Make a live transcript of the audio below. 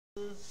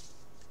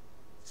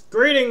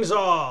Greetings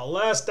all,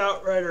 Last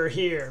Outrider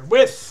here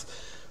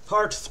with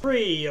part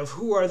 3 of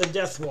Who Are the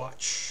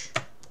Deathwatch?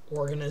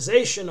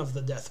 Organization of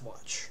the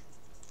Deathwatch.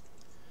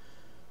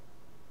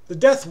 The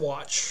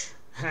Deathwatch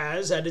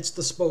has at its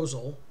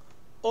disposal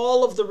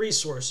all of the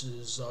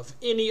resources of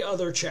any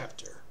other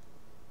chapter,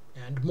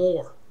 and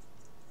more.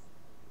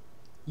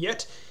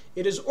 Yet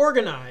it is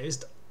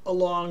organized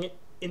along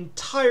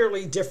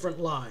entirely different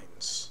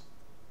lines,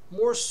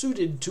 more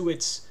suited to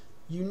its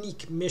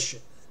unique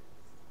mission.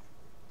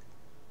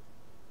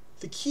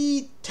 The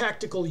key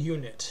tactical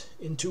unit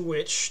into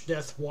which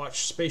Deathwatch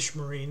Space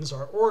Marines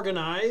are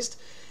organized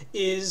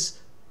is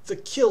the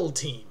Kill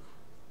Team.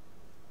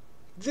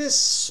 This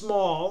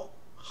small,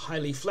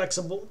 highly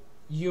flexible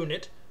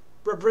unit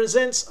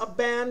represents a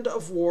band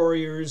of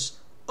warriors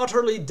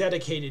utterly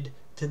dedicated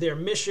to their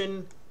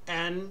mission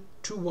and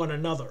to one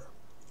another.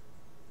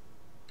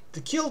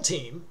 The Kill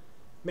Team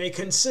may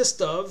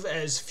consist of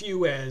as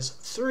few as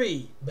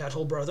 3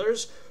 battle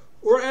brothers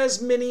or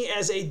as many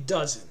as a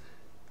dozen,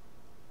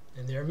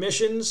 and their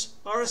missions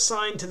are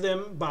assigned to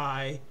them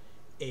by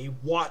a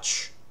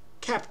watch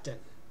captain.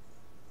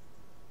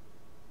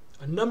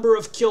 A number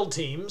of kill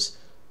teams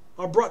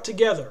are brought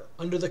together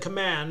under the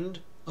command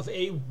of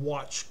a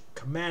watch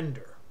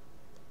commander,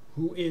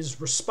 who is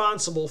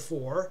responsible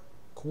for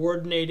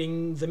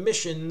coordinating the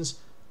missions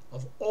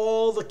of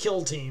all the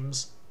kill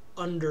teams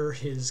under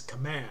his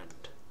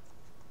command.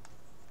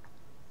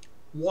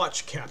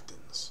 Watch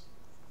captains.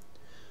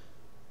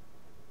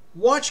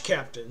 Watch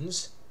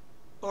captains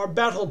are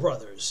battle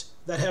brothers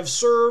that have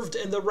served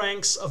in the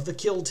ranks of the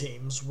kill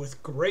teams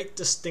with great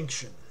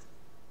distinction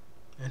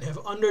and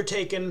have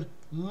undertaken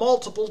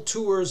multiple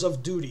tours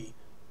of duty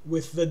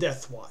with the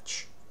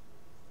Deathwatch.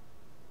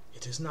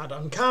 It is not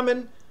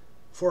uncommon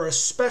for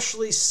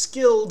especially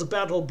skilled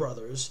battle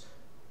brothers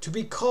to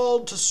be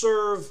called to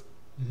serve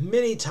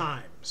many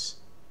times,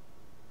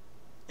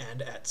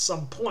 and at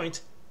some point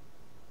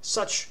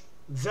such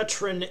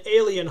veteran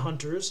alien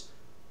hunters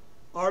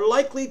are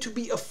likely to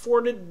be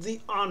afforded the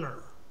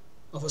honor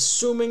of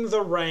assuming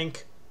the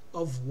rank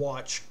of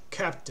watch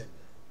captain.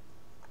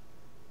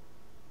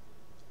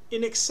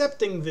 In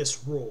accepting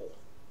this role,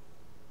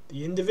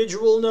 the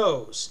individual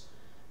knows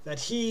that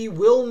he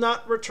will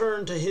not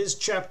return to his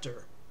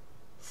chapter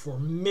for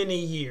many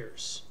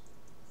years.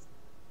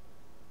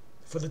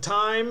 For the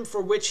time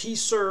for which he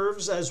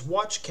serves as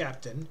watch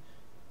captain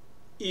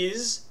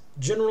is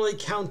generally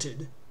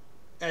counted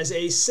as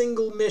a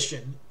single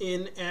mission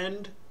in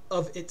and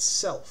of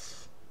itself.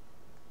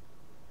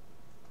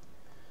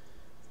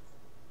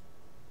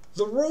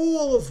 The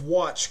role of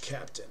watch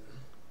captain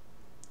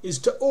is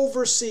to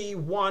oversee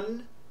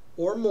one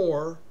or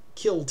more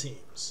kill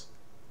teams.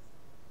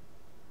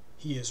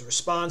 He is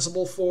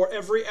responsible for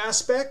every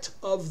aspect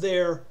of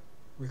their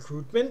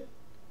recruitment,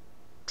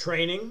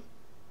 training,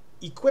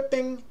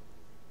 equipping,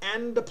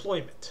 and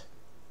deployment.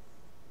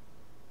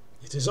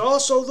 It is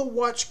also the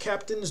watch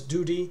captain's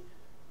duty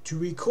to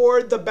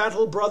record the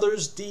battle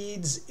brothers'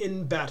 deeds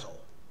in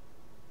battle,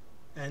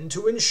 and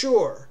to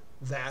ensure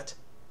that,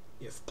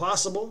 if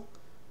possible,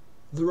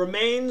 the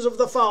remains of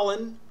the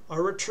fallen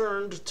are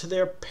returned to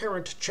their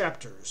parent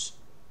chapters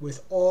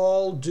with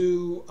all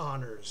due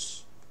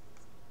honors.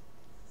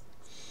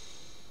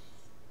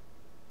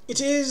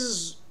 It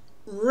is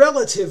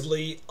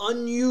relatively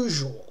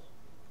unusual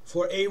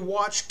for a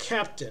watch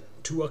captain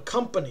to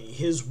accompany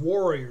his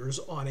warriors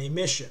on a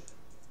mission,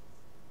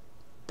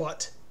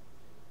 but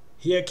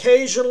he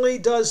occasionally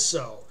does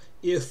so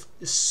if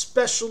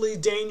especially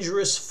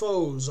dangerous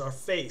foes are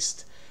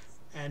faced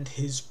and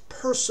his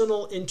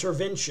personal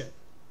intervention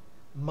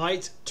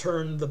might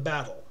turn the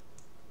battle.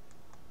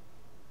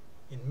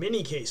 In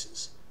many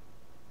cases,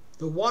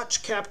 the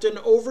watch captain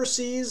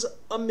oversees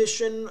a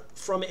mission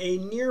from a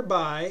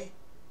nearby,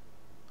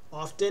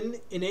 often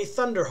in a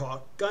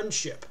Thunderhawk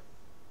gunship,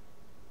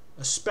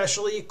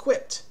 especially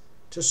equipped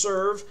to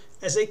serve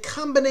as a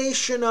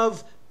combination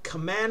of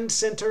command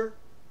center,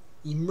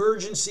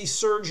 emergency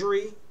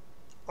surgery,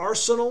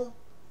 arsenal,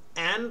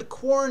 and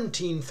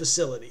quarantine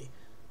facility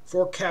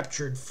for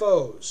captured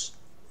foes.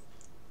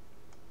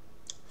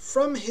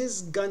 From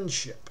his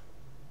gunship,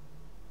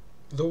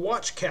 the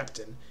watch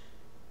captain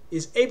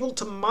is able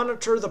to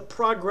monitor the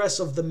progress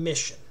of the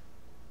mission,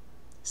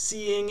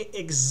 seeing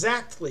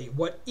exactly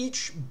what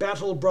each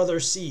battle brother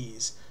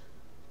sees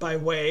by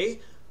way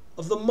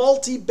of the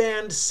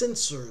multi-band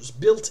sensors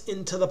built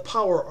into the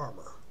power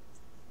armor.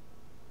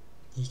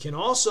 He can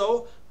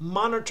also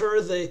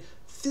monitor the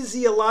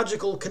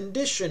physiological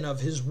condition of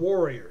his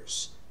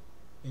warriors,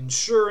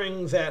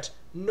 ensuring that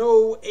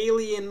no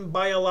alien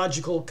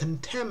biological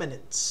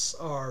contaminants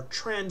are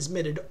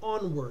transmitted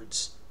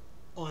onwards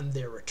on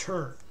their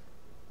return.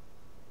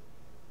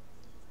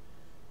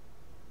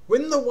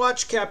 When the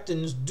watch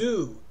captains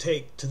do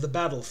take to the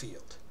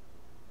battlefield,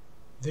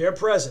 their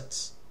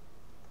presence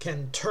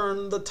can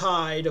turn the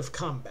tide of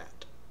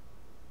combat.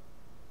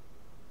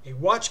 A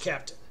watch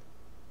captain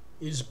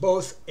is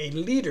both a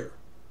leader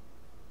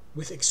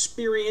with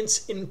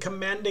experience in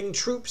commanding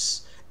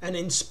troops and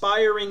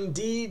inspiring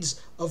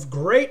deeds of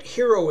great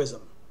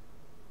heroism,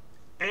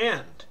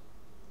 and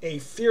a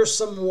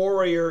fearsome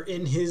warrior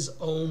in his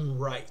own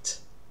right.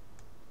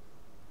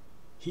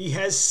 He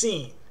has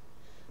seen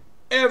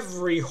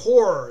every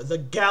horror the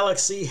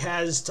galaxy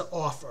has to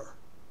offer,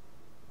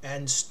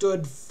 and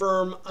stood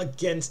firm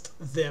against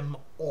them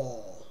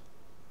all.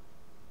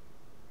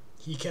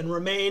 He can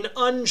remain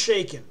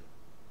unshaken,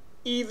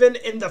 even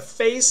in the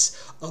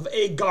face of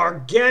a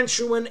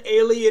gargantuan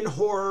alien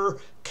horror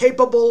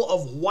capable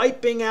of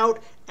wiping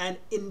out an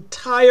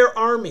entire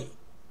army,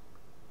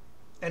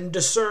 and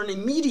discern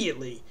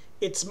immediately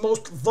its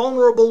most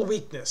vulnerable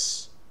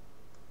weakness.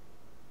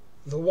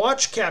 The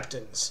watch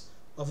captains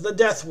of the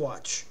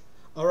Deathwatch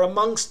are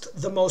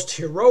amongst the most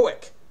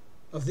heroic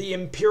of the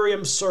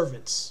Imperium's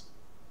servants,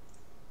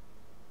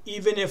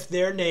 even if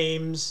their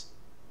names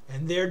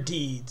and their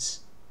deeds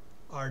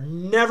are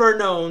never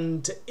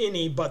known to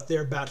any but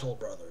their battle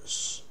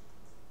brothers.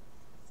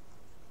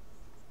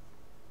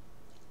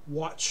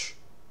 Watch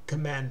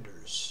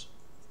Commanders.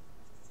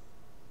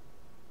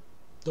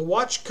 The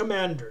watch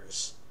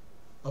commanders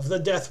of the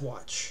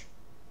Deathwatch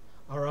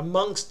are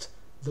amongst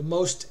the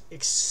most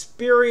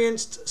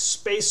experienced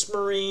Space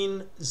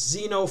Marine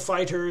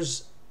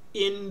xenofighters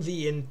in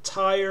the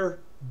entire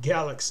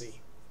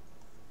galaxy.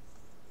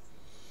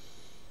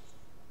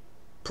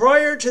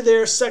 Prior to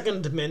their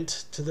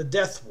secondment to the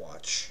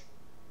Deathwatch,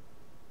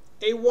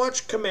 a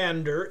watch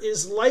commander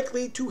is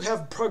likely to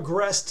have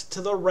progressed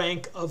to the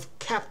rank of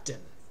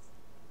captain,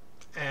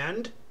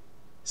 and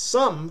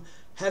some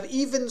have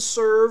even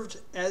served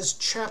as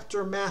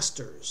chapter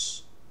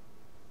masters.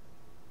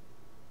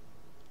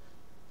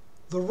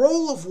 The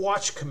role of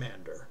watch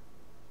commander,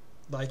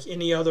 like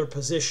any other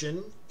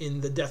position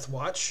in the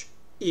Deathwatch,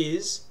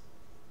 is,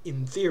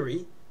 in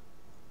theory,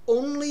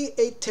 only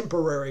a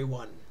temporary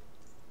one.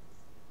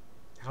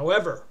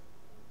 However,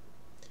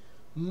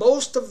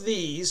 most of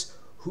these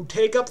who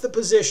take up the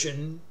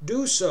position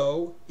do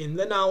so in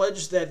the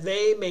knowledge that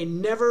they may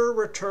never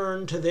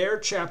return to their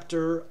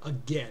chapter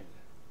again.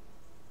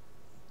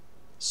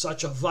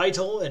 Such a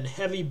vital and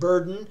heavy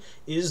burden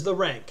is the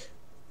rank.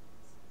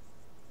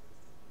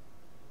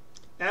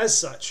 As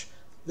such,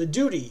 the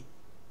duty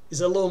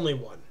is a lonely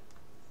one,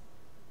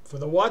 for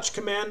the watch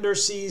commander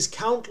sees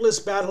countless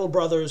battle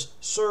brothers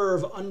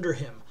serve under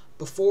him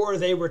before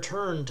they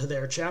return to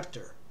their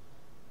chapter,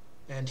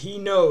 and he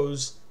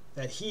knows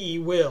that he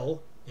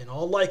will, in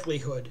all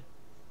likelihood,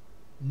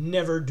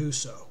 never do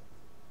so.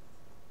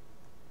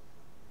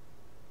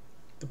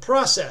 The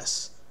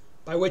process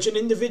by which an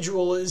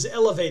individual is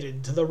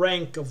elevated to the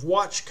rank of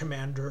watch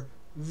commander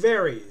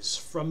varies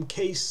from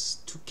case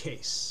to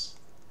case,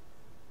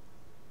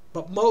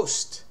 but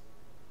most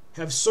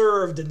have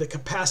served in the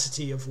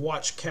capacity of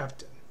watch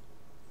captain.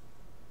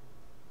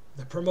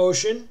 The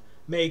promotion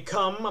may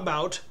come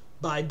about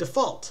by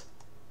default,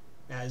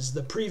 as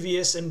the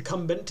previous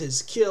incumbent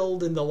is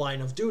killed in the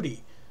line of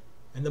duty,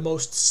 and the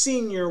most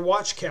senior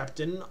watch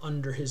captain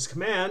under his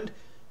command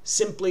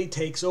simply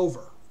takes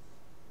over.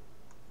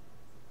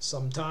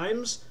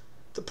 Sometimes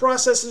the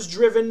process is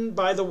driven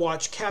by the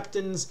watch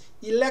captains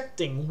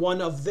electing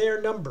one of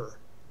their number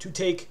to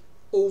take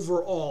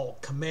overall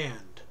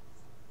command,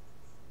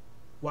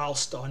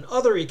 whilst on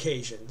other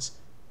occasions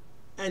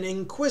an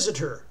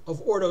inquisitor of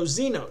Ordo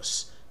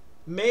Xenos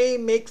may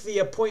make the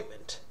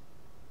appointment,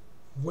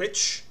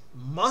 which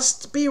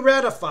must be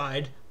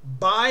ratified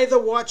by the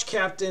watch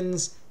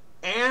captains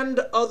and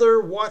other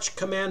watch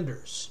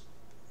commanders.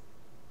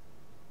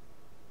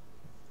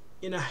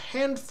 In a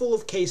handful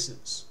of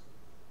cases,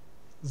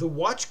 the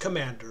watch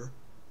commander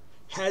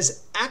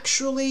has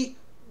actually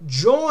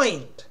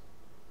joined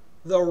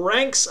the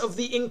ranks of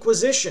the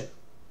Inquisition,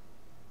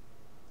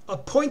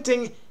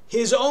 appointing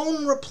his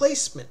own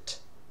replacement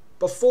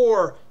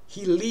before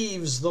he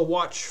leaves the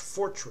watch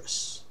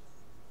fortress.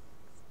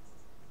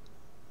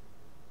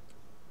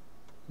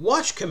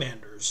 Watch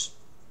commanders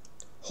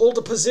hold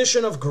a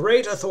position of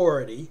great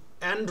authority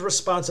and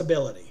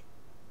responsibility,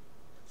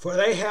 for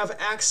they have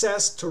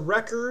access to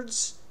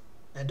records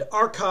and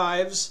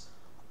archives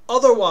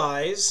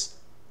otherwise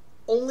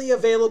only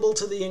available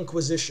to the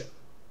Inquisition.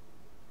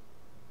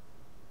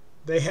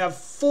 They have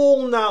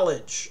full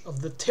knowledge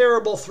of the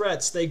terrible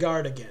threats they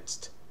guard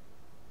against.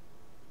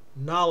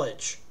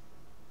 Knowledge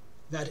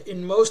that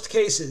in most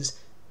cases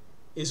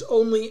is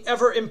only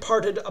ever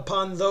imparted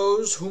upon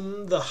those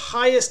whom the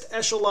highest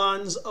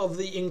echelons of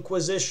the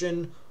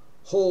Inquisition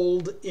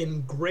hold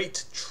in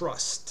great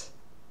trust.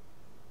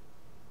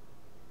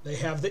 They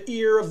have the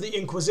ear of the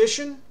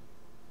Inquisition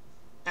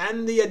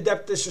and the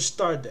Adeptus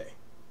Astartes,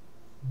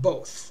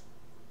 both.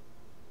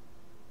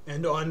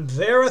 And on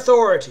their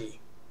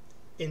authority,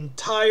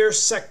 entire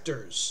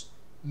sectors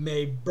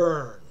may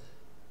burn.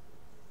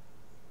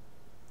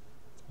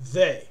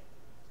 They,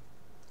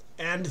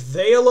 and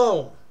they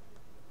alone,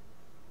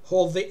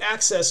 hold the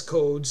access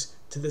codes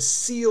to the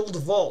sealed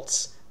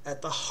vaults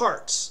at the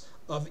hearts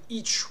of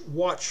each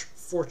watch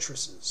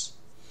fortresses.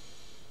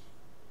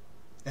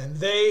 And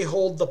they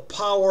hold the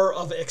power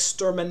of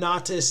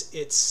Exterminatus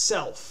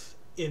itself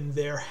in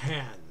their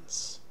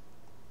hands.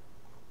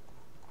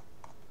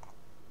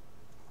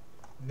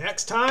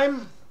 Next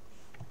time,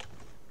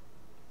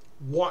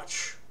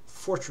 watch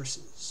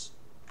fortresses.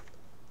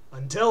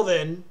 Until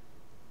then,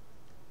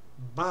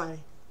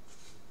 bye.